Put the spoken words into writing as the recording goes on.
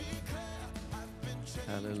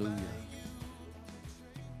Hallelujah.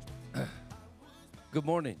 Good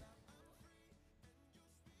morning.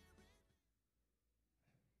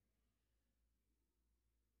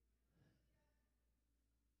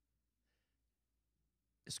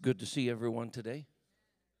 It's good to see everyone today.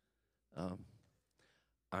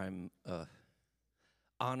 I'm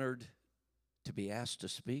honored to be asked to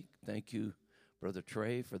speak. Thank you, Brother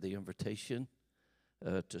Trey, for the invitation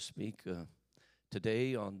to speak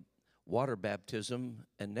today on water baptism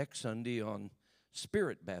and next Sunday on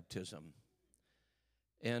spirit baptism.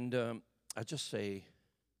 And I just say,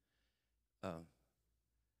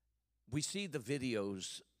 we see the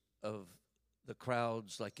videos of the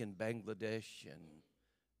crowds like in Bangladesh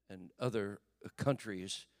and other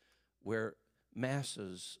countries where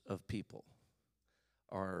masses of people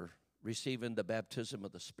are receiving the baptism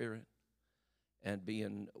of the Spirit and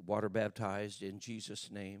being water baptized in Jesus'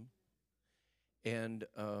 name. And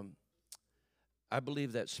I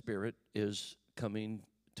believe that Spirit is coming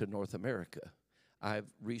to North America.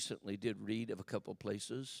 I've recently did read of a couple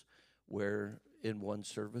places where in one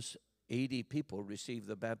service, 80 people received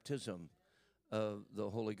the baptism of the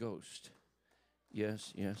Holy Ghost.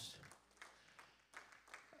 Yes, yes.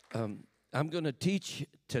 I'm going to teach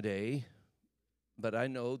today, but I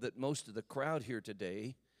know that most of the crowd here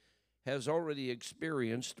today has already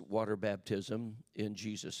experienced water baptism in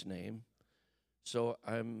Jesus' name. So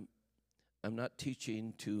I'm not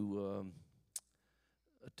teaching to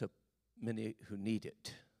many who need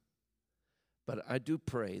it. But I do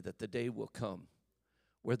pray that the day will come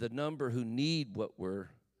where the number who need what we're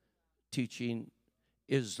teaching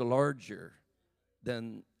is larger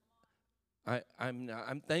than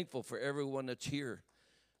I'm thankful for everyone that's here.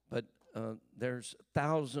 But there's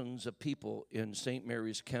thousands of people in St.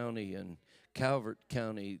 Mary's County and Calvert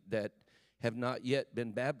County that have not yet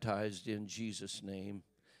been baptized in Jesus' name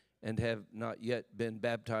and have not yet been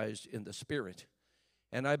baptized in the Spirit.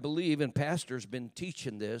 And I believe, and Pastor's been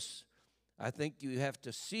teaching this, I think you have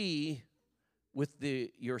to see with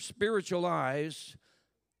your spiritual eyes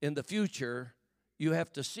in the future. You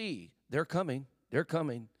have to see they're coming. They're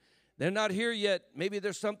coming. They're not here yet. Maybe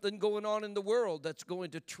there's something going on in the world that's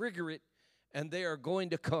going to trigger it, and they are going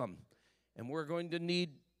to come. And we're going to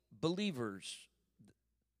need believers,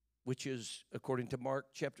 which is according to Mark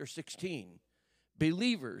chapter 16,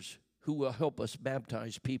 believers who will help us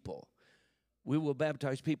baptize people. We will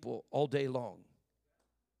baptize people all day long.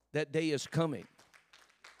 That day is coming.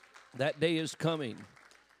 That day is coming.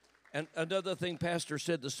 And another thing Pastor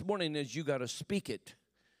said this morning is you got to speak it.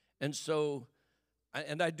 And so,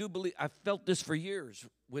 and I do believe, I've felt this for years.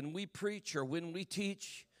 When we preach or when we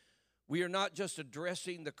teach, we are not just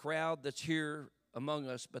addressing the crowd that's here among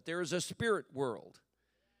us, but there is a spirit world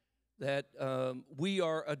that we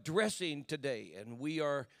are addressing today. And we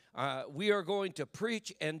are going to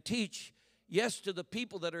preach and teach, yes, to the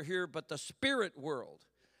people that are here, but the spirit world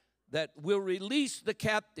that will release the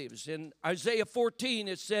captives. In Isaiah 14,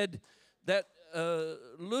 it said that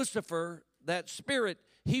Lucifer, that spirit,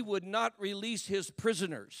 he would not release his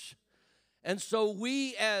prisoners. And so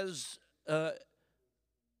we as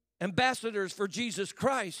ambassadors for Jesus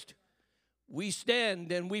Christ, we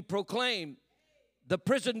stand and we proclaim the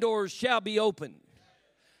prison doors shall be opened.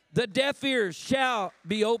 The deaf ears shall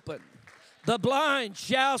be opened. The blind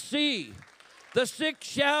shall see. The sick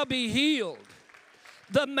shall be healed.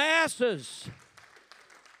 The masses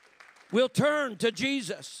will turn to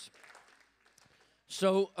Jesus.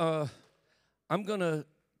 So I'm going to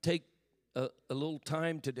take a little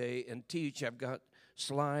time today and teach. I've got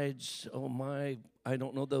slides. Oh, my. I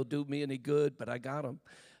don't know they'll do me any good, but I got them.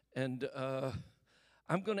 And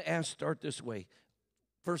I'm going to start this way.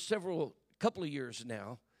 For couple of years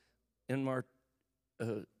now, in our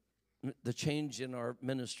the change in our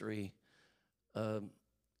ministry,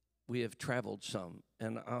 we have traveled some,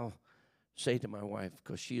 and I'll say to my wife,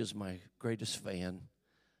 because she is my greatest fan,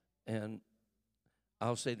 and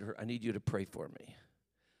I'll say to her, I need you to pray for me.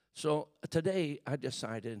 So today I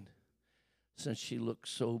decided, since she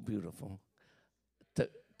looks so beautiful,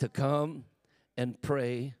 to come and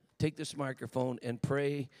pray, take this microphone and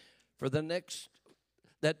pray for the next,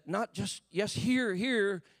 that not just, yes,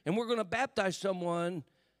 here, and we're going to baptize someone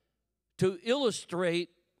to illustrate,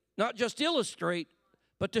 not just illustrate,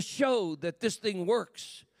 but to show that this thing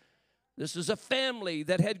works. This is a family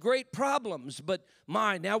that had great problems, but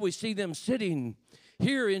now we see them sitting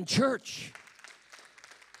here in church.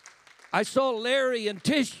 I saw Larry and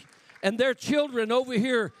Tish and their children over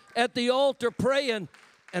here at the altar praying,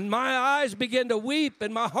 and my eyes began to weep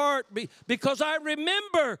and my heart, because I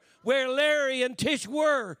remember where Larry and Tish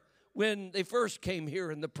were when they first came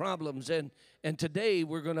here and the problems. And today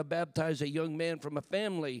we're going to baptize a young man from a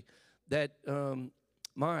family that,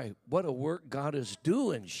 what a work God is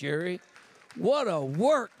doing, Sherry. What a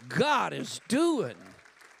work God is doing.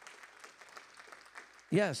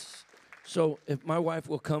 Yes. So if my wife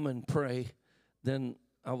will come and pray, then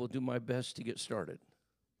I will do my best to get started.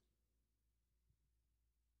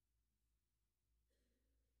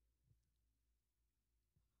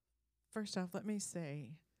 First off, let me say,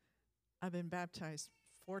 I've been baptized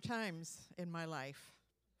 4 times in my life.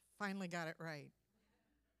 Finally got it right.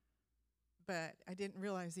 But I didn't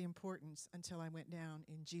realize the importance until I went down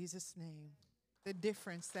in Jesus' name, the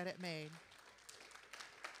difference that it made.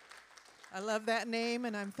 I love that name,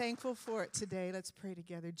 and I'm thankful for it today. Let's pray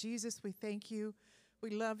together. Jesus, we thank you. We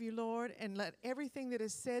love you, Lord, and let everything that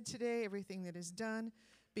is said today, everything that is done,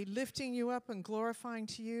 be lifting you up and glorifying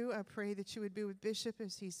to you. I pray that you would be with Bishop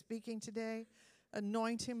as he's speaking today.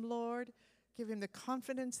 Anoint him, Lord. Give him the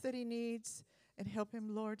confidence that he needs, and help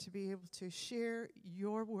him, Lord, to be able to share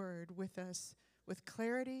your word with us with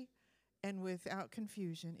clarity and without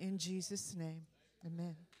confusion. In Jesus' name,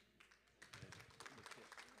 amen.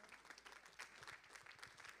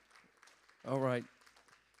 All right.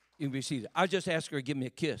 You can be seated. I just asked her to give me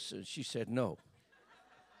a kiss, and she said no.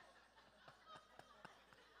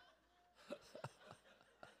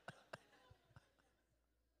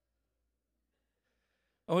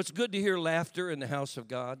 Oh, it's good to hear laughter in the house of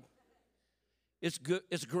God. It's good.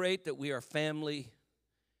 It's great that we are family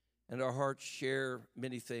and our hearts share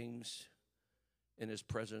many things in his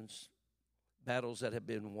presence, battles that have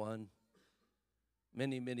been won,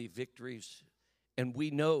 many, many victories. And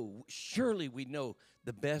we know, surely we know,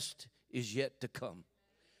 the best is yet to come.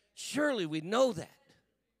 Surely we know that.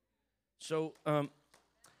 So I'm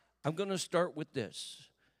going to start with this.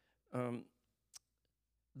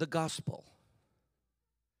 The gospel.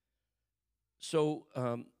 So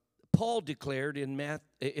Paul declared in 1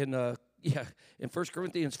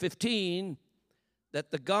 Corinthians 15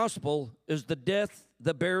 that the gospel is the death,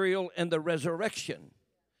 the burial, and the resurrection.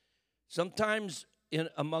 Sometimes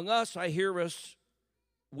among us, I hear us,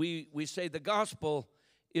 we say the gospel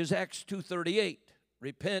is Acts 2:38.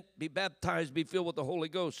 Repent, be baptized, be filled with the Holy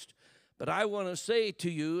Ghost. But I want to say to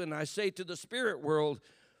you, and I say to the spirit world,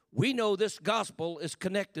 we know this gospel is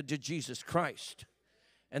connected to Jesus Christ.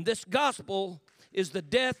 And this gospel is the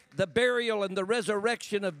death, the burial, and the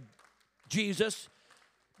resurrection of Jesus.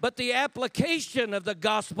 But the application of the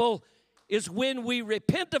gospel is when we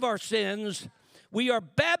repent of our sins, we are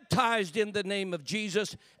baptized in the name of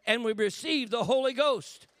Jesus, and we receive the Holy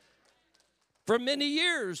Ghost. For many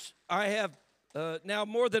years, I have now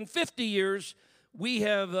more than 50 years, we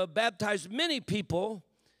have baptized many people.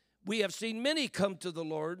 We have seen many come to the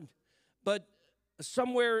Lord. But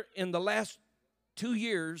somewhere in the last 2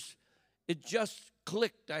 years, it just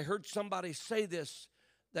clicked. I heard somebody say this,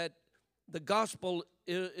 that the gospel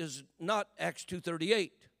is not Acts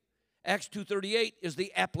 2:38. Acts 2:38 is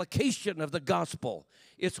the application of the gospel.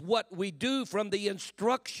 It's what we do from the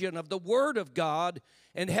instruction of the Word of God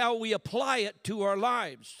and how we apply it to our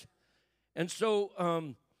lives. And so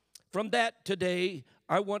from that today,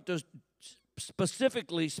 I want to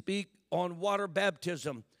specifically speak on water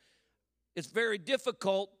baptism. It's very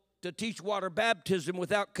difficult to teach water baptism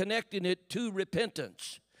without connecting it to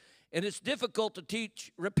repentance. And it's difficult to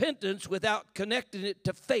teach repentance without connecting it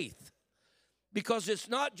to faith. Because it's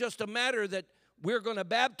not just a matter that we're going to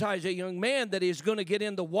baptize a young man that is going to get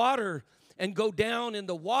in the water and go down in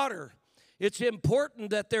the water. It's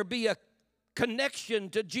important that there be a connection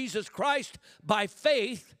to Jesus Christ by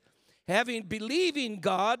faith, believing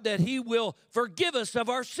God that he will forgive us of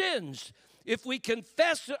our sins. If we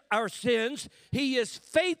confess our sins, he is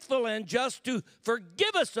faithful and just to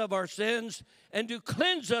forgive us of our sins and to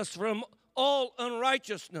cleanse us from all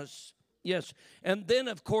unrighteousness. Yes, and then,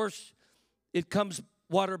 of course, it comes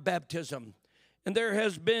water baptism. And there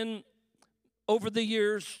has been, over the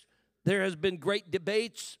years, there has been great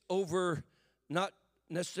debates over not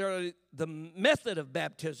necessarily the method of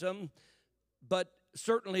baptism, but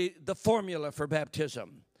certainly the formula for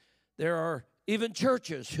baptism. There are even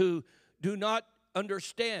churches who do not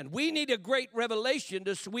understand. We need a great revelation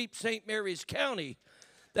to sweep St. Mary's County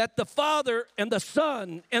that the Father and the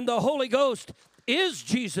Son and the Holy Ghost is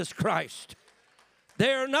Jesus Christ.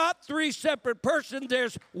 They are not 3 separate persons.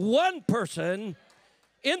 There's one person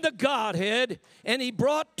in the Godhead, and he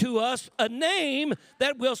brought to us a name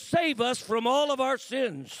that will save us from all of our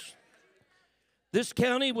sins. This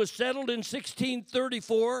county was settled in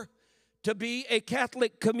 1634 to be a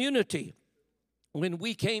Catholic community. When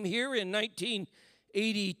we came here in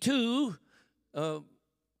 1982,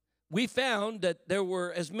 we found that there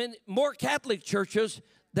were more Catholic churches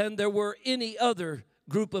than there were any other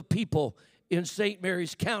group of people in St.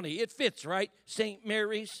 Mary's County. It fits, right? St.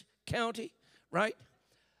 Mary's County, right?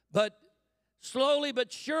 But slowly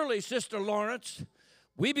but surely, Sister Lawrence,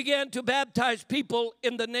 we began to baptize people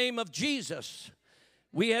in the name of Jesus.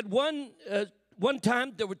 We had one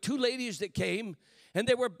time, there were two ladies that came, and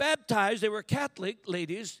they were baptized. They were Catholic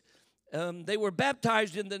ladies. They were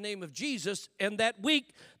baptized in the name of Jesus, and that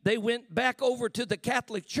week they went back over to the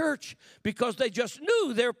Catholic Church because they just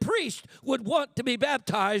knew their priest would want to be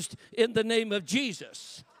baptized in the name of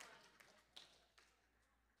Jesus.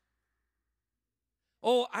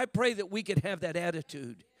 Oh, I pray that we could have that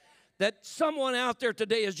attitude, that someone out there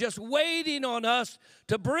today is just waiting on us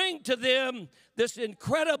to bring to them this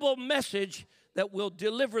incredible message that will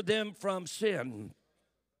deliver them from sin.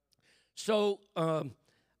 So,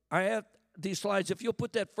 I have these slides. If you'll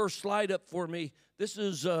put that first slide up for me. This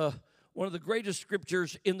is one of the greatest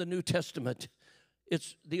scriptures in the New Testament.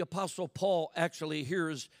 It's the Apostle Paul actually here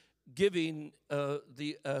is giving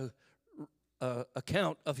the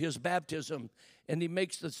account of his baptism. And he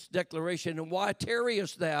makes this declaration, "And why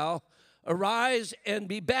tarriest thou? Arise and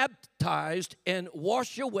be baptized and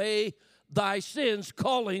wash away thy sins,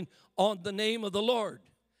 calling on the name of the Lord."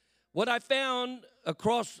 What I found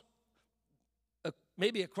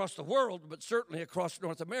maybe across the world, but certainly across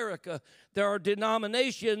North America, there are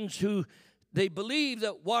denominations who they believe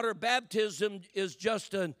that water baptism is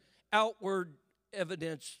just an outward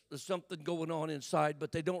evidence of something going on inside,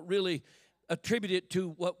 but they don't really attribute it to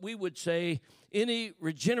what we would say any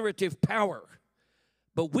regenerative power.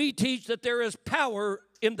 But we teach that there is power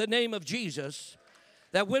in the name of Jesus,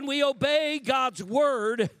 that when we obey God's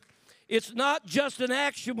word, it's not just an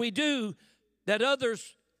action we do that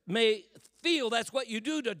others may feel that's what you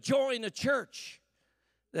do to join a church.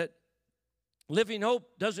 That Living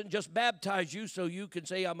Hope doesn't just baptize you so you can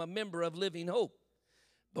say, "I'm a member of Living Hope."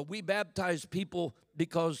 But we baptize people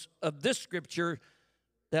because of this scripture,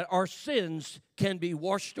 that our sins can be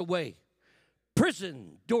washed away.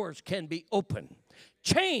 Prison doors can be opened.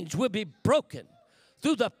 Chains will be broken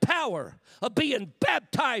through the power of being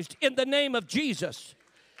baptized in the name of Jesus.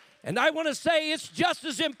 And I want to say it's just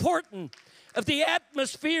as important of the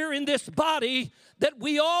atmosphere in this body that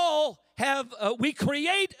we all have, we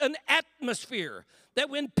create an atmosphere that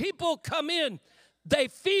when people come in, they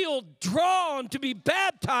feel drawn to be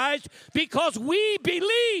baptized because we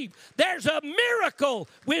believe there's a miracle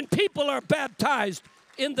when people are baptized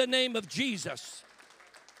in the name of Jesus.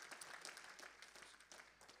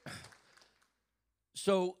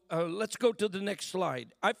 So let's go to the next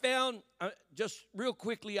slide. I found, just real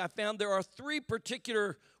quickly, I found there are three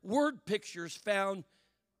particular word pictures found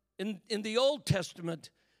in the Old Testament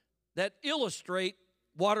that illustrate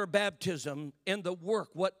water baptism and the work,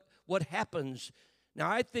 what happens. Now,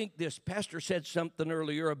 I think this pastor said something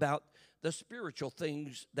earlier about the spiritual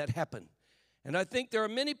things that happen. And I think there are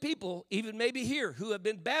many people, even maybe here, who have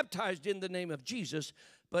been baptized in the name of Jesus,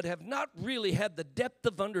 but have not really had the depth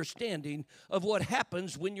of understanding of what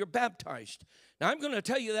happens when you're baptized. Now, I'm going to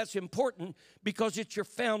tell you that's important because it's your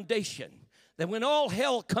foundation. That when all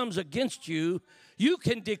hell comes against you, you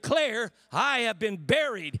can declare, "I have been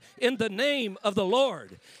buried in the name of the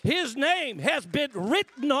Lord. His name has been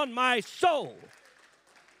written on my soul.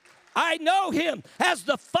 I know him as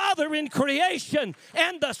the Father in creation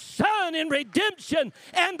and the Son in redemption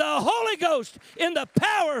and the Holy Ghost in the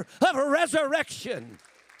power of resurrection."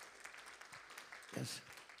 Yes.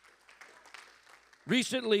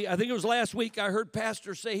 Recently, I think it was last week, I heard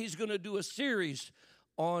Pastor say he's going to do a series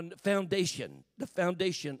on foundation, the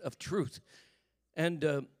foundation of truth.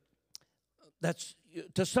 And that's,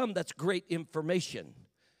 to some, that's great information.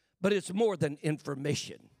 But it's more than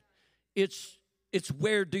information. It's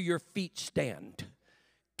where do your feet stand?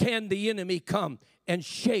 Can the enemy come and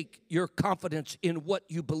shake your confidence in what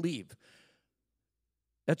you believe?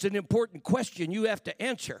 That's an important question you have to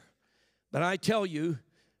answer. But I tell you,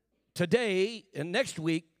 today and next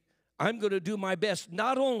week, I'm going to do my best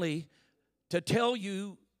not only to tell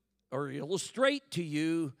you or illustrate to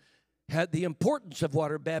you the importance of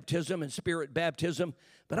water baptism and spirit baptism,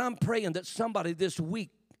 but I'm praying that somebody this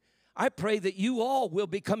week, I pray that you all will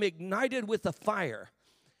become ignited with the fire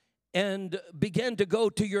and begin to go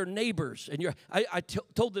to your neighbors. And I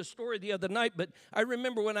told this story the other night, but I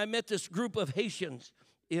remember when I met this group of Haitians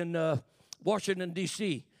in Washington,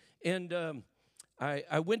 D.C., and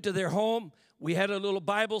I went to their home. We had a little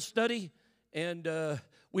Bible study, and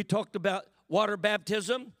we talked about water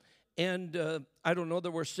baptism. And I don't know,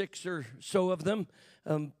 there were 6 or so of them.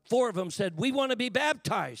 4 of them said, "We want to be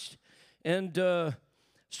baptized." And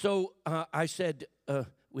so I said,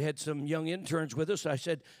 we had some young interns with us. I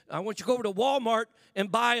said, I want you to go over to Walmart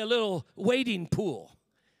and buy a little wading pool.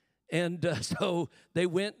 And so they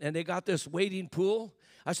went and they got this wading pool.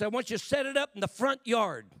 I said, I want you to set it up in the front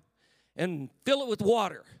yard and fill it with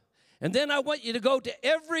water. And then I want you to go to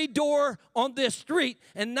every door on this street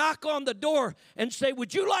and knock on the door and say,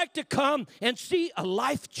 would you like to come and see a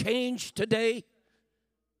life change today?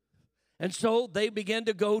 And so they began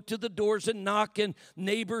to go to the doors and knock, and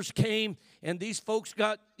neighbors came, and these folks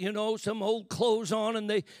got, some old clothes on, and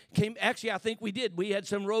they came. Actually, I think we did. We had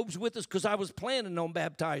some robes with us because I was planning on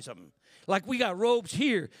baptizing them. Like we got robes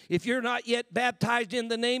here. If you're not yet baptized in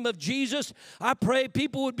the name of Jesus, I pray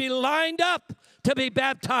people would be lined up to be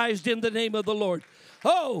baptized in the name of the Lord.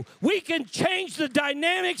 Oh, we can change the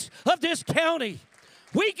dynamics of this county.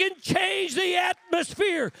 We can change the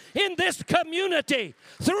atmosphere in this community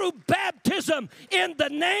through baptism in the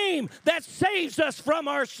name that saves us from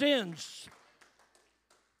our sins.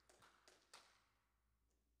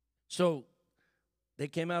 So they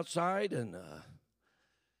came outside, and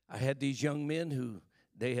I had these young men who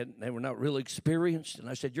they were not really experienced, and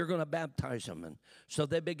I said, you're going to baptize them. And so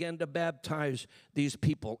they began to baptize these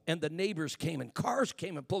people, and the neighbors came, and cars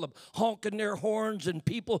came and pulled up, honking their horns, and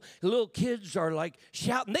little kids are like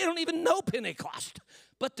shouting. They don't even know Pentecost,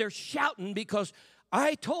 but they're shouting because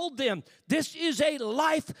I told them this is a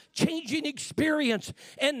life-changing experience,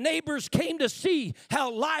 and neighbors came to see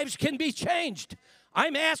how lives can be changed.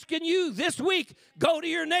 I'm asking you this week, go to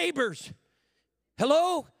your neighbors.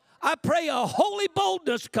 Hello? I pray a holy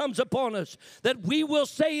boldness comes upon us that we will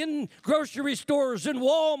say in grocery stores and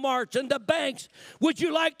Walmarts and the banks, would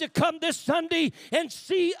you like to come this Sunday and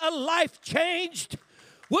see a life changed?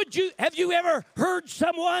 Have you ever heard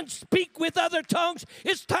someone speak with other tongues?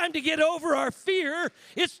 It's time to get over our fear.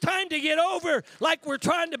 It's time to get over like we're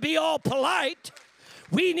trying to be all polite.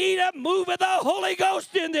 We need a move of the Holy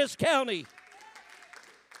Ghost in this county.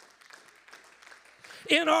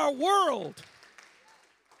 In our world.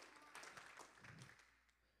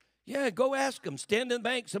 Yeah, go ask them. Stand in the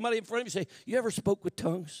bank, somebody in front of you say, you ever spoke with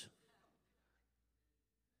tongues?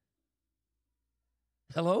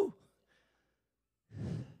 Hello?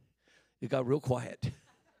 It got real quiet.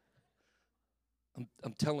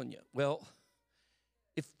 I'm telling you. Well,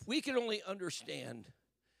 if we could only understand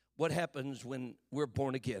what happens when we're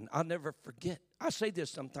born again, I'll never forget. I say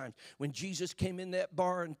this sometimes. When Jesus came in that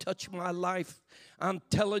bar and touched my life, I'm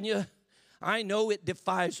telling you, I know it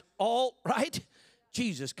defies all, right?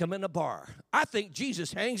 Jesus come in a bar. I think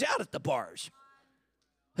Jesus hangs out at the bars.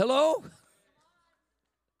 Hello?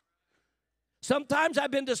 Sometimes I've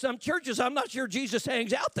been to some churches, I'm not sure Jesus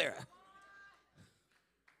hangs out there.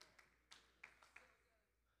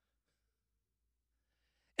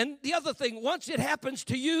 And the other thing, once it happens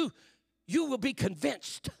to you, you will be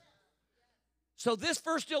convinced. So this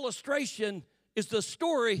first illustration is the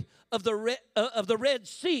story of the Red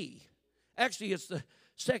Sea. Actually, it's the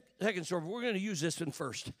second story. We're going to use this one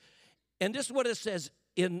first. And this is what it says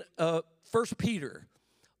in 1 Peter.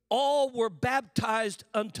 All were baptized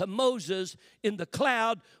unto Moses in the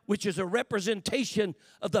cloud, which is a representation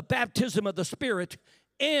of the baptism of the Spirit,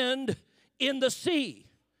 and in the sea.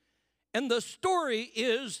 And the story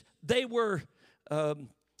is they were,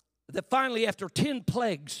 that finally after 10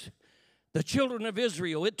 plagues, the children of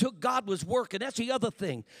Israel, it took God was working. That's the other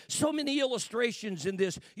thing. So many illustrations in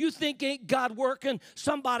this. You think ain't God working?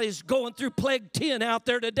 Somebody's going through plague 10 out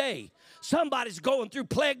there today. Somebody's going through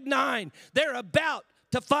plague 9. They're about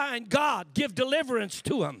to find God, give deliverance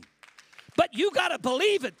to them. But you got to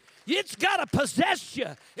believe it. It's got to possess you.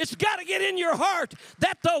 It's got to get in your heart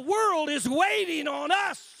that the world is waiting on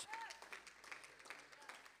us.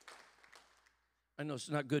 I know it's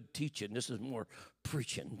not good teaching. This is more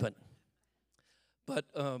preaching, but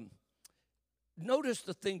notice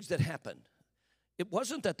the things that happened. It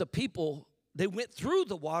wasn't that the people, they went through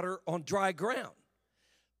the water on dry ground.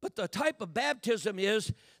 But the type of baptism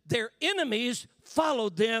is their enemies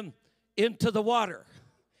followed them into the water.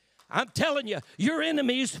 I'm telling you, your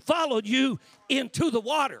enemies followed you into the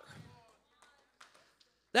water.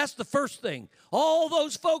 That's the first thing. All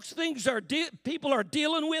those folks, people are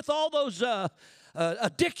dealing with, all those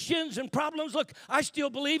addictions and problems. Look, I still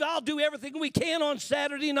believe I'll do everything we can on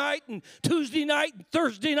Saturday night and Tuesday night and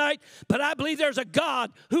Thursday night, but I believe there's a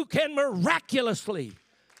God who can miraculously,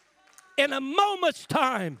 in a moment's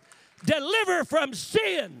time, deliver from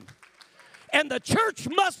sin. And the church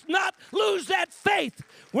must not lose that faith.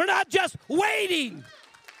 We're not just waiting.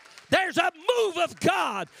 There's a move of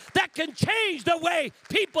God that can change the way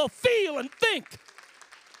people feel and think.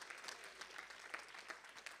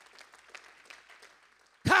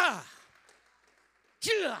 Ha!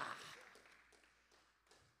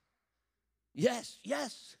 Yes,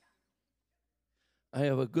 yes. I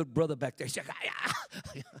have a good brother back there.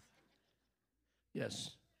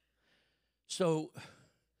 Yes. So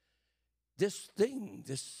this thing,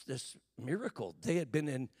 this miracle, they had been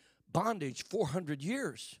in bondage 400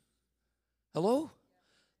 years. Hello?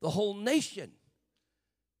 The whole nation.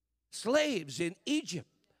 Slaves in Egypt,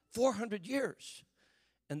 400 years.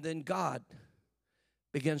 And then God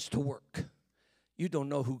begins to work. You don't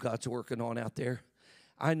know who God's working on out there.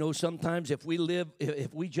 I know sometimes if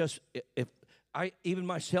even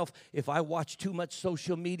myself, if I watch too much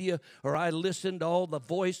social media or I listen to all the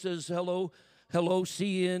voices, hello,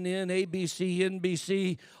 CNN, ABC,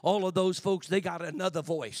 NBC, all of those folks, they got another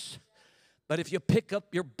voice. But if you pick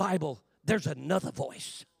up your Bible, there's another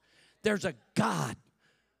voice. There's a God.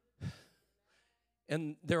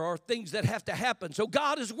 And there are things that have to happen. So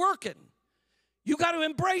God is working. You got to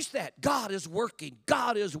embrace that. God is working.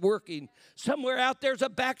 God is working. Somewhere out there's a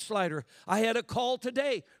backslider. I had a call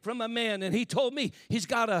today from a man, and he told me he's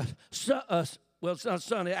got a son, well, it's not a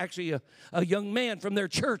son, actually a young man from their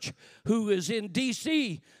church who is in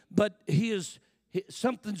D.C., but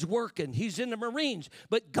something's working. He's in the Marines,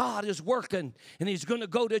 but God is working, and he's going to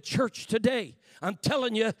go to church today. I'm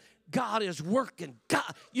telling you, God is working.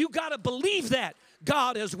 God, you got to believe that.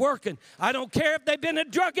 God is working. I don't care if they've been a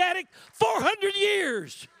drug addict 400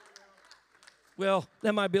 years. Well,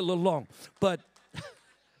 that might be a little long, but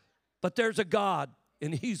there's a God,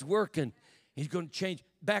 and he's working. He's going to change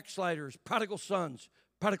backsliders, prodigal sons,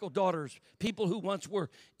 prodigal daughters, people who once were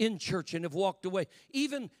in church and have walked away.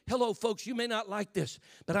 Even, hello, folks, you may not like this,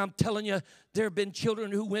 but I'm telling you, there have been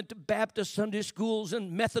children who went to Baptist Sunday schools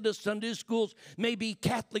and Methodist Sunday schools, maybe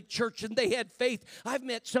Catholic church, and they had faith. I've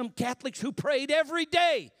met some Catholics who prayed every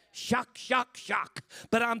day. Shock, shock, shock.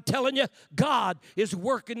 But I'm telling you, God is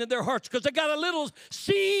working in their hearts because they got a little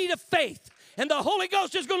seed of faith. And the Holy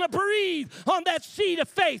Ghost is going to breathe on that seed of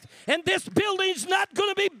faith. And this building's not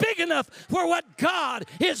going to be big enough for what God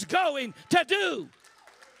is going to do.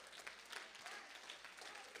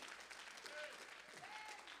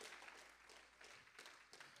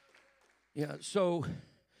 Yeah, so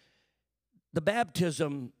the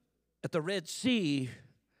baptism at the Red Sea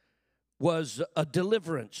was a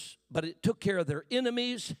deliverance, but it took care of their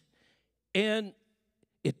enemies and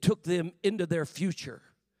it took them into their future.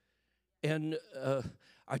 And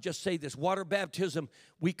I just say this, water baptism,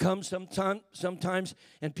 we come sometimes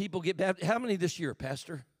and people get baptized. How many this year,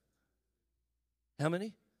 Pastor? How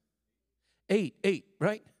many? 8,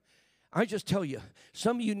 right? I just tell you,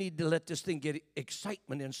 some of you need to let this thing get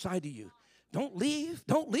excitement inside of you. Don't leave,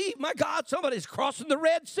 my God, somebody's crossing the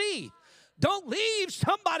Red Sea. Don't leave,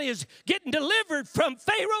 somebody is getting delivered from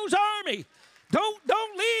Pharaoh's army.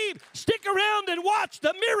 Don't leave. Stick around and watch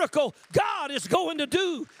the miracle God is going to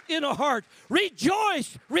do in a heart.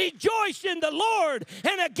 Rejoice in the Lord.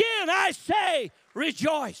 And again, I say,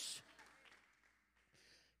 rejoice.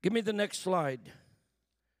 Give me the next slide.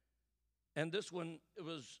 And this one, it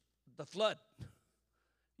was the flood.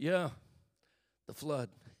 Yeah, the flood.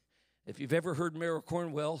 If you've ever heard Merrill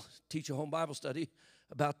Cornwell teach a home Bible study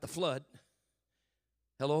about the flood,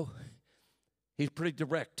 hello, he's pretty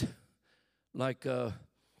direct. Like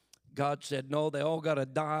God said, no, they all got to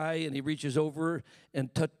die, and he reaches over and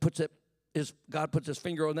God puts his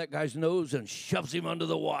finger on that guy's nose and shoves him under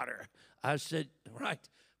the water. I said, right,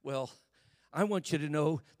 well, I want you to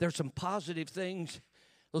know there's some positive things,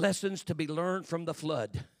 lessons to be learned from the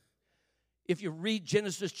flood. If you read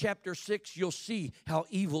Genesis chapter 6, you'll see how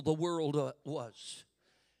evil the world was.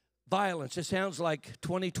 Violence, it sounds like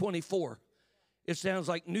 2024. It sounds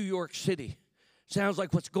like New York City. Sounds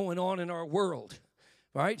like what's going on in our world,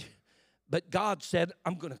 right? But God said,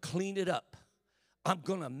 I'm going to clean it up. I'm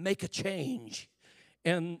going to make a change.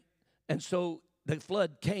 And so the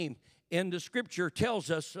flood came. And the scripture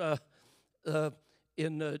tells us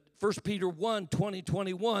in 1 Peter 1, 20,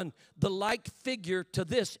 21, the like figure to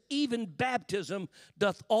this, even baptism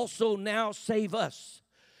doth also now save us.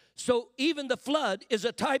 So even the flood is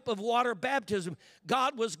a type of water baptism.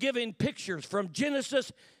 God was giving pictures from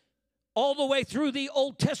Genesis all the way through the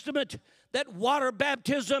Old Testament that water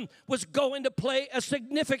baptism was going to play a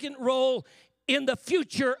significant role in the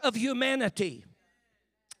future of humanity.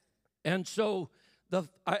 And so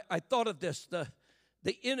I thought of this,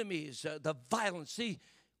 the enemies, the violence. See,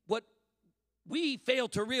 what we fail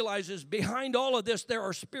to realize is behind all of this, there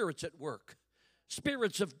are spirits at work,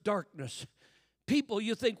 spirits of darkness. People,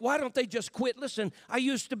 you think, why don't they just quit? Listen, I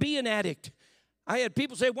used to be an addict. I had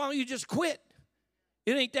people say, why don't you just quit?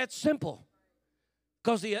 It ain't that simple.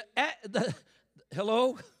 Because the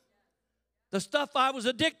stuff I was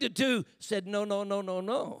addicted to said,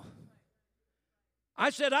 no. I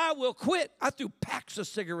said, I will quit. I threw packs of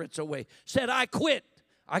cigarettes away. Said, I quit.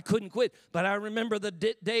 I couldn't quit. But I remember the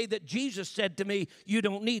day that Jesus said to me, you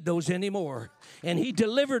don't need those anymore. And he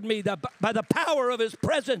delivered me by the power of his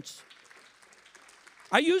presence.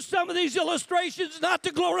 I use some of these illustrations not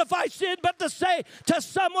to glorify sin, but to say to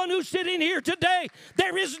someone who's sitting here today,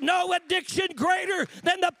 there is no addiction greater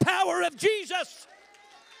than the power of Jesus.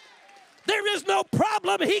 There is no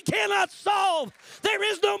problem he cannot solve. There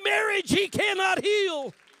is no marriage he cannot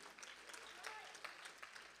heal.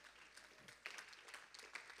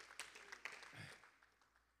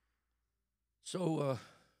 So,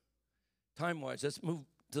 time-wise, let's move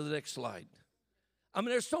to the next slide. I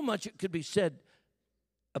mean, there's so much that could be said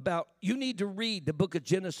about, you need to read the book of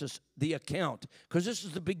Genesis, the account, because this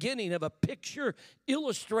is the beginning of a picture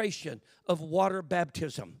illustration of water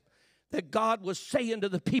baptism, that God was saying to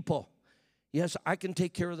the people, yes, I can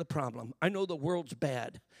take care of the problem. I know the world's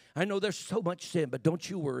bad. I know there's so much sin, but don't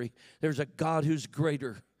you worry. There's a God who's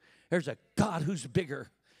greater. There's a God who's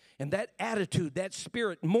bigger. And that attitude, that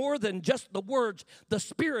spirit, more than just the words, the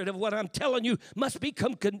spirit of what I'm telling you must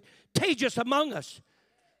become contagious among us.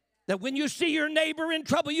 That when you see your neighbor in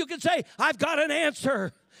trouble, you can say, I've got an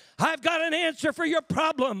answer. I've got an answer for your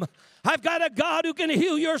problem. I've got a God who can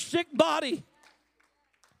heal your sick body.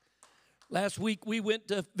 Last week, we went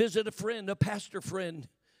to visit a friend, a pastor friend.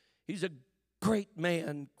 He's a great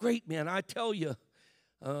man, great man. I tell you,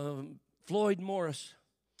 Floyd Morris,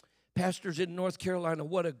 pastors in North Carolina,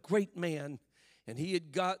 what a great man. And he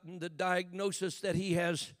had gotten the diagnosis that he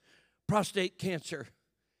has prostate cancer.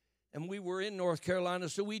 And we were in North Carolina,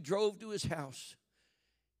 so we drove to his house.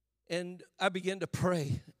 And I began to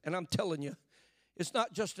pray. And I'm telling you, it's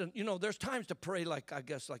not just, there's times to pray like,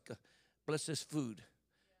 bless this food.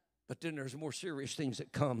 But then there's more serious things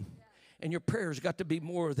that come. And your prayer's got to be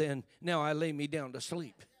more than, now I lay me down to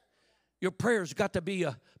sleep. Your prayer's got to be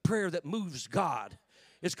a prayer that moves God.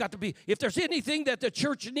 It's got to be, if there's anything that the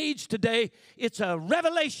church needs today, it's a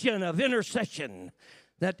revelation of intercession.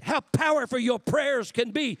 That how powerful your prayers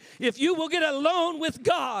can be if you will get alone with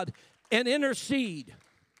God and intercede.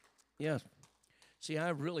 Yes. See, I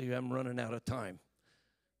really am running out of time.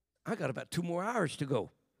 I got about 2 more hours to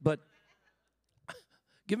go. But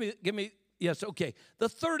give me, yes, okay. The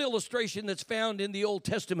third illustration that's found in the Old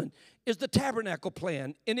Testament is the tabernacle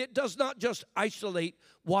plan. And it does not just isolate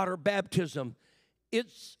water baptism. It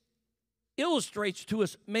illustrates to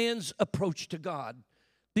us man's approach to God.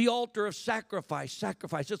 The altar of sacrifice.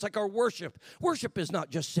 It's like our worship. Worship is not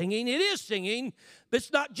just singing. It is singing, but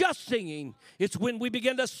it's not just singing. It's when we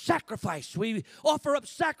begin to sacrifice. We offer up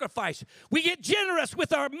sacrifice. We get generous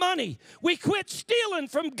with our money. We quit stealing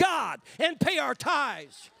from God and pay our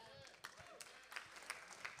tithes.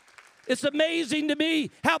 It's amazing to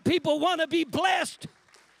me how people want to be blessed.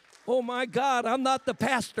 Oh, my God, I'm not the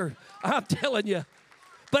pastor. I'm telling you.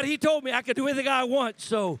 But he told me I could do anything I want,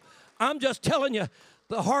 so I'm just telling you.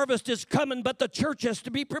 The harvest is coming, but the church has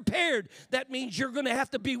to be prepared. That means you're going to have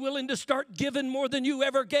to be willing to start giving more than you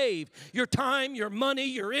ever gave. Your time, your money,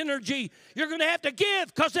 your energy. You're going to have to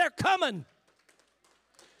give because they're coming.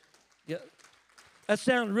 Yeah, that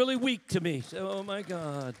sounds really weak to me. So, oh, my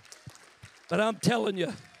God. But I'm telling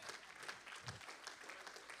you.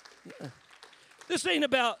 Yeah. This ain't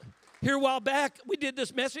about, here a while back, we did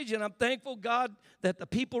this message, and I'm thankful, God, that the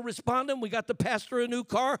people responded. We got the pastor a new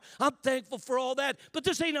car. I'm thankful for all that. But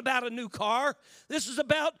this ain't about a new car. This is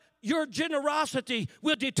about your generosity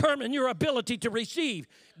will determine your ability to receive.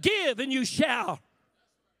 Give and you shall.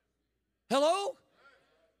 Hello?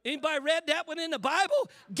 Anybody read that one in the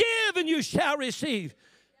Bible? Give and you shall receive.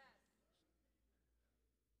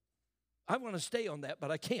 I want to stay on that,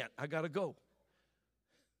 but I can't. I got to go.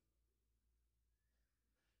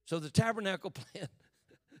 So the tabernacle plan.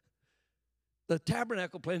 The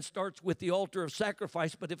tabernacle plan starts with the altar of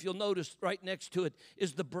sacrifice, but if you'll notice, right next to it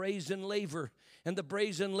is the brazen laver. And the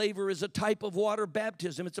brazen laver is a type of water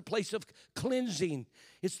baptism. It's a place of cleansing.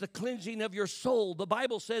 It's the cleansing of your soul. The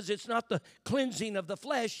Bible says it's not the cleansing of the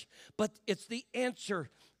flesh, but it's the answer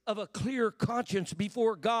of a clear conscience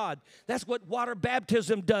before God. That's what water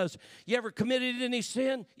baptism does. You ever committed any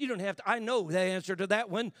sin? You don't have to. I know the answer to that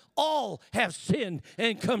one. All have sinned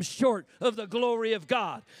and come short of the glory of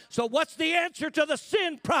God. So what's the answer to the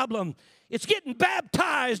sin problem? It's getting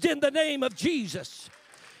baptized in the name of Jesus.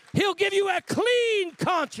 He'll give you a clean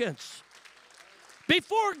conscience.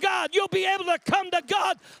 Before God, you'll be able to come to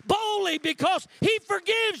God boldly because He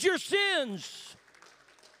forgives your sins.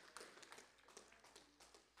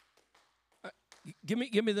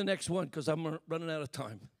 Give me the next one because I'm running out of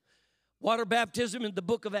time. Water baptism in the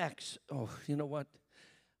book of Acts. Oh, you know what?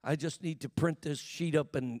 I just need to print this sheet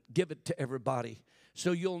up and give it to everybody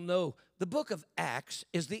so you'll know. The book of Acts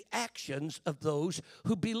is the actions of those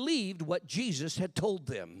who believed what Jesus had told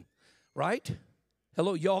them, right?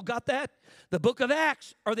 Hello, y'all got that? The book of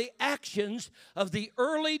Acts are the actions of the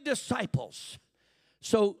early disciples.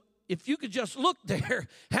 So if you could just look there,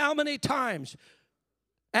 how many times?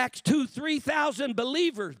 Acts 2, 3,000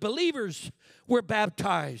 believers were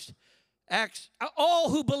baptized. Acts, all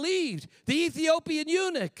who believed, the Ethiopian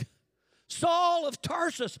eunuch, Saul of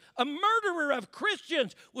Tarsus, a murderer of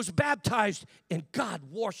Christians, was baptized, and God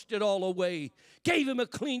washed it all away, gave him a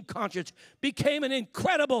clean conscience, became an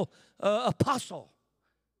incredible apostle.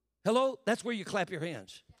 Hello? That's where you clap your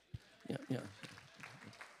hands. Yeah.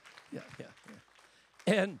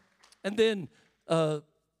 And then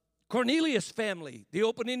Cornelius' family, the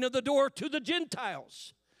opening of the door to the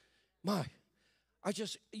Gentiles.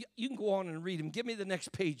 You can go on and read them. Give me the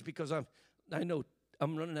next page because I know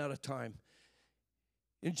I'm running out of time.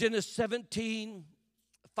 In Genesis 17,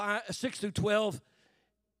 6 through 12,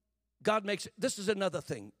 God makes, this is another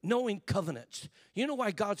thing, knowing covenants. You know why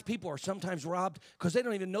God's people are sometimes robbed? Because they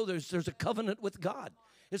don't even know there's a covenant with God.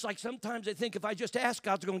 It's like sometimes they think if I just ask,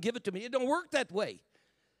 God's going to give it to me. It don't work that way.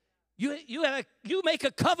 You make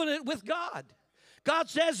a covenant with God. God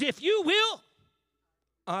says, if you will,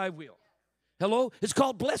 I will. Hello? It's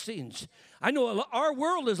called blessings. I know our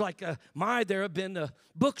world is like, there have been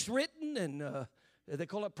books written and they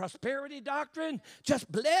call it prosperity doctrine.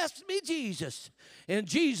 Just bless me, Jesus. And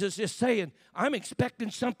Jesus is saying, I'm expecting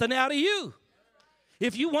something out of you.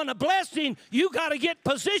 If you want a blessing, you got to get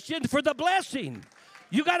positioned for the blessing.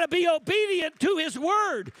 You got to be obedient to his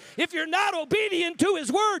word. If you're not obedient to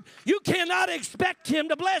his word, you cannot expect him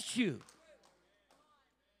to bless you.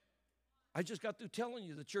 I just got through telling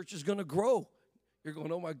you the church is going to grow. You're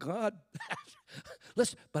going, oh my God.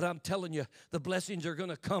 Listen, but I'm telling you, the blessings are going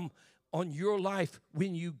to come on your life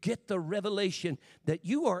when you get the revelation that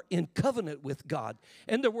you are in covenant with God.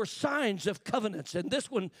 And there were signs of covenants. And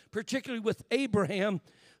this one, particularly with Abraham,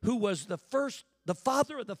 who was the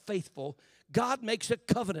father of the faithful, God makes a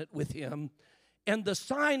covenant with him. And the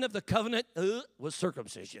sign of the covenant was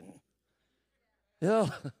circumcision.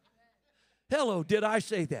 Hello, did I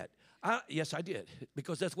say that? Yes, I did,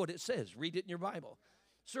 because that's what it says. Read it in your Bible.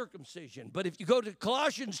 Circumcision. But if you go to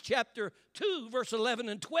Colossians chapter 2, verse 11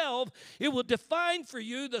 and 12, it will define for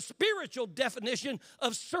you the spiritual definition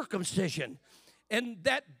of circumcision. And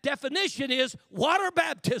that definition is water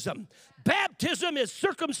baptism. Baptism is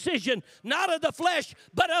circumcision, not of the flesh,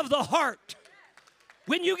 but of the heart.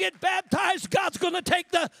 When you get baptized, God's going to take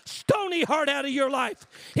the stony heart out of your life.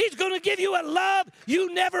 He's going to give you a love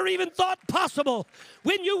you never even thought possible.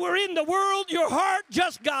 When you were in the world, your heart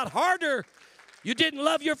just got harder. You didn't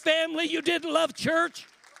love your family. You didn't love church.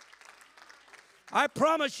 I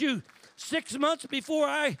promise you, 6 months before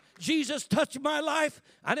Jesus touched my life,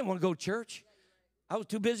 I didn't want to go to church. I was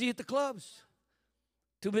too busy at the clubs,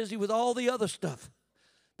 too busy with all the other stuff.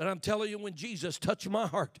 But I'm telling you, when Jesus touched my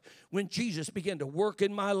heart, when Jesus began to work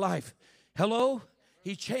in my life, hello,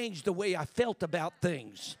 he changed the way I felt about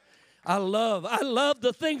things. I love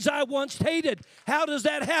the things I once hated. How does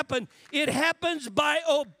that happen? It happens by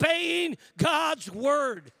obeying God's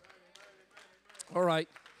word. All right.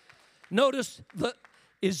 Notice the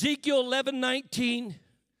Ezekiel 11:19.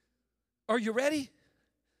 Are you ready?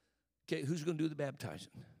 Okay, who's going to do the baptizing?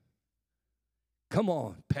 Come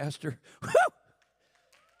on, Pastor. Woo!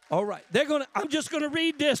 All right. I'm just going to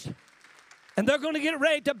read this, and they're going to get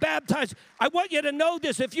ready to baptize. I want you to know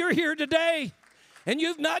this. If you're here today and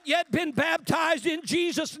you've not yet been baptized in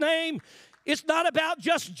Jesus' name, it's not about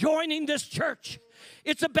just joining this church.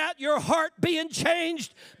 It's about your heart being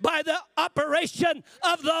changed by the operation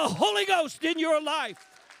of the Holy Ghost in your life.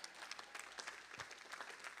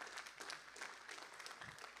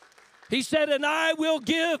 He said, and I will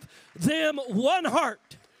give them one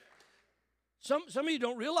heart. Some of you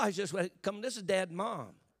don't realize this. This is Dad and Mom.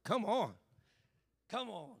 Come on. Come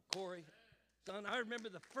on, Corey. Son, I remember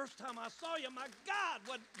the first time I saw you. My God,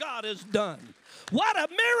 what God has done. What a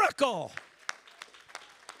miracle.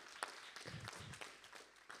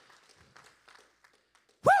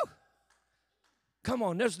 Woo! Come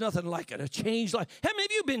on, there's nothing like it. A changed life. How many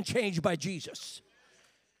of you have been changed by Jesus?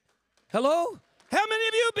 Hello? How many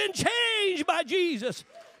of you have been changed by Jesus?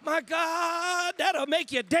 My God, that'll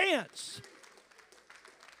make you dance.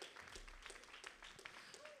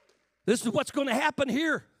 This is what's going to happen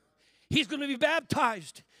here. He's going to be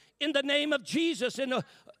baptized in the name of Jesus in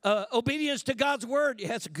obedience to God's word. Yeah,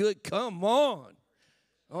 that's good. Come on.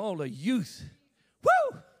 All the youth.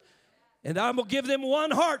 Woo! And I'm going to give them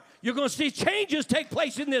one heart. You're going to see changes take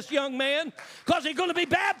place in this young man because he's going to be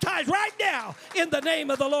baptized right now in the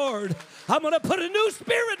name of the Lord. I'm going to put a new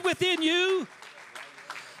spirit within you.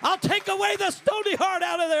 I'll take away the stony heart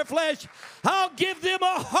out of their flesh. I'll give them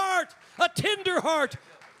a heart, a tender heart,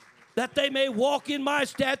 that they may walk in my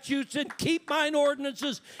statutes and keep mine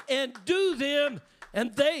ordinances and do them.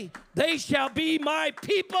 And they shall be my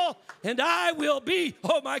people, and I will be,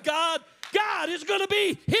 oh my God, God is going to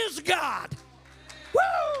be his God. Woo!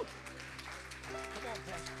 Come on,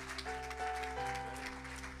 Pastor.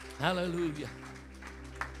 Hallelujah.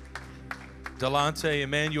 Delante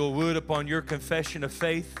Emmanuel Wood, upon your confession of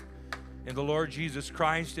faith in the Lord Jesus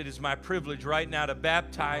Christ, it is my privilege right now to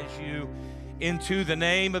baptize you into the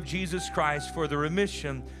name of Jesus Christ for the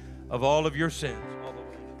remission of all of your sins.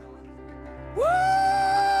 Woo!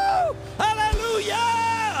 Hallelujah!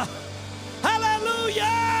 Hallelujah!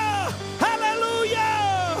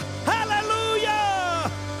 Hallelujah!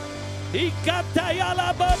 Hallelujah!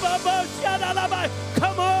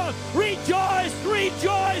 Come on! Rejoice!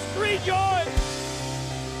 Rejoice! Rejoice!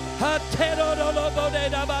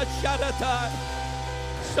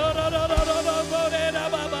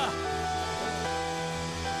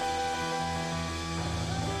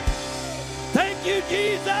 Thank you,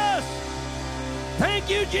 Jesus! Thank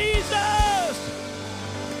you, Jesus!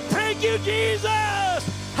 Thank you, Jesus!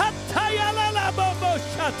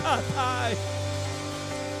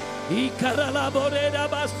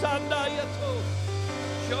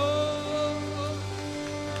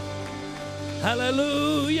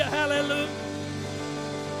 Hallelujah, hallelujah.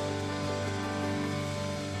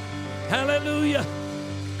 Hallelujah.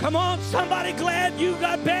 Come on, somebody glad you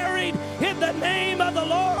got buried in the name of the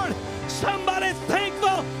Lord. Somebody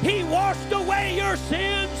thankful he washed away your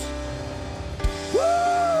sins. Woo!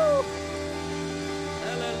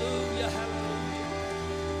 Hallelujah, hallelujah.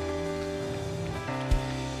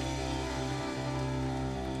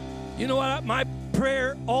 You know what? My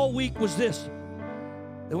prayer all week was this: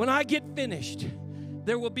 that when I get finished,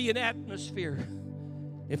 there will be an atmosphere.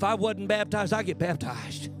 If I wasn't baptized, I get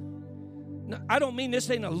baptized. No, I don't mean this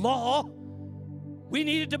ain't a law. We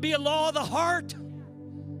need it to be a law of the heart.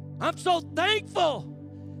 I'm so thankful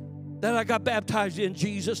that I got baptized in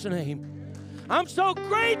Jesus' name. I'm so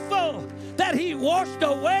grateful that he washed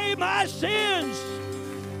away my sins.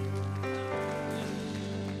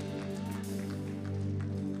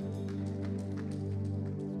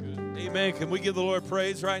 Amen. Can we give the Lord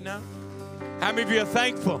praise right now? How many of you are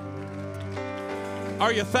thankful?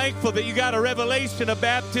 Are you thankful that you got a revelation of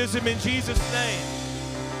baptism in Jesus' name?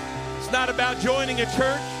 It's not about joining a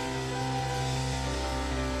church.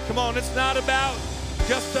 Come on, it's not about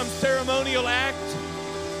just some ceremonial act,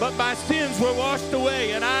 but my sins were washed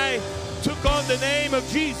away and I took on the name of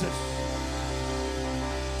Jesus.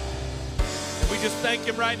 And we just thank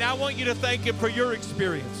him right now. I want you to thank him for your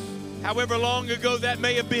experience, however long ago that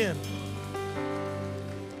may have been.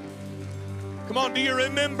 Come on, do you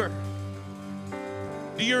remember?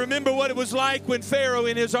 Do you remember what it was like when Pharaoh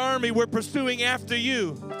and his army were pursuing after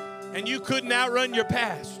you and you couldn't outrun your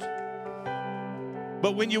past?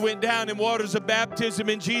 But when you went down in waters of baptism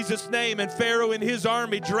in Jesus' name and Pharaoh and his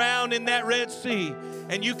army drowned in that Red Sea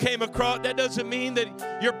and you came across, that doesn't mean that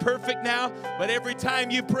you're perfect now, but every time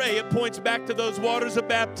you pray, it points back to those waters of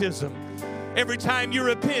baptism. Every time you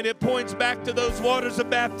repent, it points back to those waters of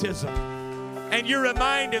baptism. And you're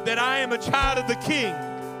reminded that I am a child of the King.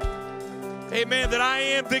 Amen. That I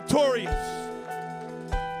am victorious.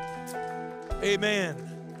 Amen.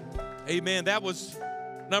 Amen. That was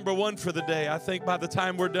number one for the day. I think by the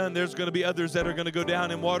time we're done, there's going to be others that are going to go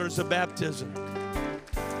down in waters of baptism.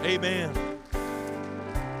 Amen.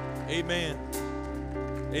 Amen.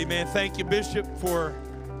 Amen. Thank you, Bishop, for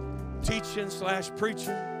teaching /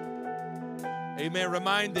 preaching. Amen.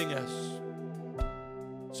 Reminding us.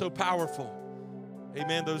 So powerful.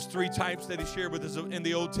 Amen. Those three types that he shared with us in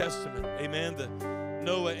the Old Testament. Amen. The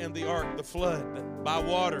Noah and the ark, the flood, by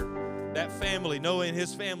water. That family, Noah and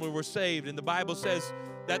his family were saved. And the Bible says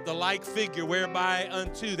that the like figure whereby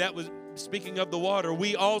unto, that was speaking of the water,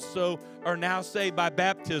 we also are now saved by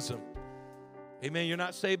baptism. Amen. You're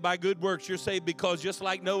not saved by good works. You're saved because just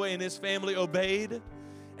like Noah and his family obeyed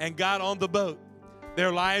and got on the boat,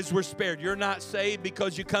 their lives were spared. You're not saved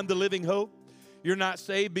because you come to Living Hope. You're not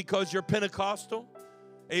saved because you're Pentecostal.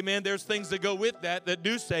 Amen. There's things that go with that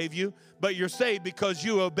do save you, but you're saved because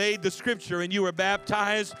you obeyed the scripture and you were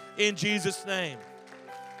baptized in Jesus' name.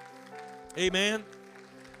 Amen.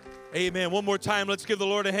 Amen. One more time, let's give the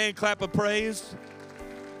Lord a hand clap of praise.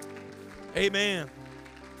 Amen.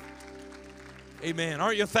 Amen.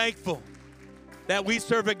 Aren't you thankful that we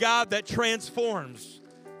serve a God that transforms,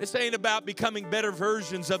 This ain't about becoming better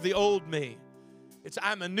versions of the old me. It's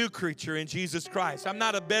I'm a new creature in Jesus Christ. I'm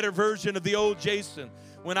not a better version of the old Jason.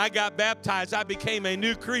 When I got baptized, I became a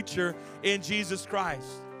new creature in Jesus Christ.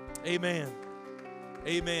 Amen.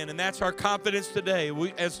 Amen. And that's our confidence today.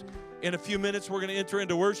 As in a few minutes, we're going to enter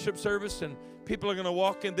into worship service, and people are going to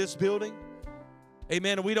walk in this building.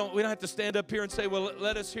 Amen. And we don't have to stand up here and say, well,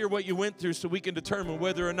 let us hear what you went through so we can determine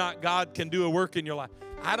whether or not God can do a work in your life.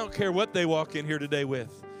 I don't care what they walk in here today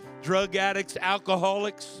with. Drug addicts,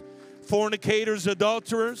 alcoholics, fornicators,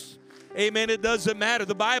 adulterers. Amen. It doesn't matter.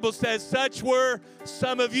 The Bible says such were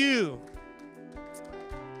some of you.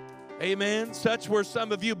 Amen. Such were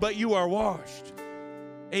some of you, but you are washed.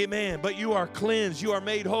 Amen. But you are cleansed. You are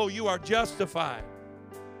made whole. You are justified.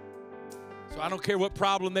 So I don't care what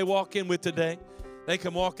problem they walk in with today. They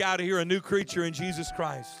can walk out of here a new creature in Jesus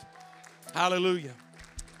Christ. Hallelujah.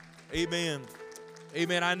 Amen.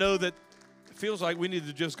 Amen. I know that it feels like we need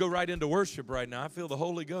to just go right into worship right now. I feel the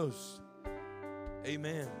Holy Ghost.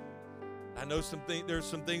 Amen. I know there's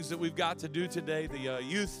some things that we've got to do today. The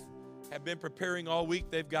youth have been preparing all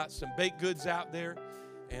week. They've got some baked goods out there.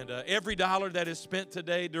 And every dollar that is spent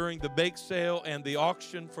today during the bake sale and the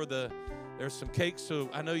auction for there's some cakes. So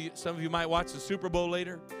I know some of you might watch the Super Bowl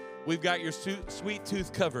later. We've got your sweet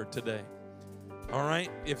tooth covered today. All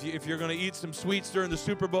right? If you're going to eat some sweets during the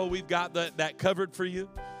Super Bowl, we've got that covered for you.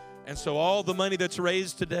 And so all the money that's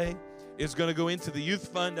raised today is going to go into the youth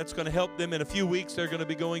fund. That's going to help them. In a few weeks, they're going to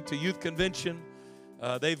be going to youth convention.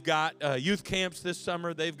 They've got youth camps this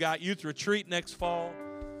summer. They've got youth retreat next fall,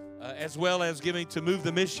 as well as giving to Move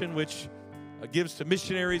the Mission, which gives to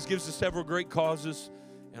missionaries, gives to several great causes.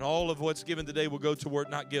 And all of what's given today will go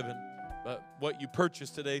toward, not given, but what you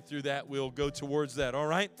purchase today through that will go towards that, all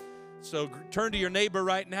right? So turn to your neighbor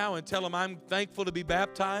right now and tell him, I'm thankful to be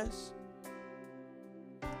baptized.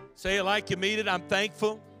 Say it like you mean it. I'm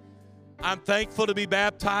thankful. I'm thankful to be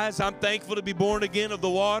baptized. I'm thankful to be born again of the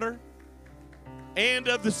water and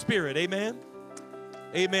of the Spirit. Amen?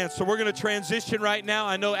 Amen. So we're going to transition right now.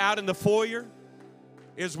 I know out in the foyer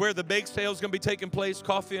is where the bake sale is going to be taking place.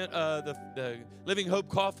 Coffee, the Living Hope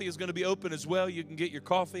Coffee is going to be open as well. You can get your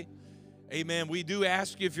coffee. Amen. We do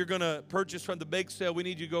ask you if you're going to purchase from the bake sale, we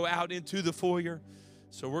need you to go out into the foyer.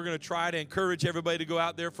 So we're going to try to encourage everybody to go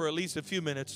out there for at least a few minutes.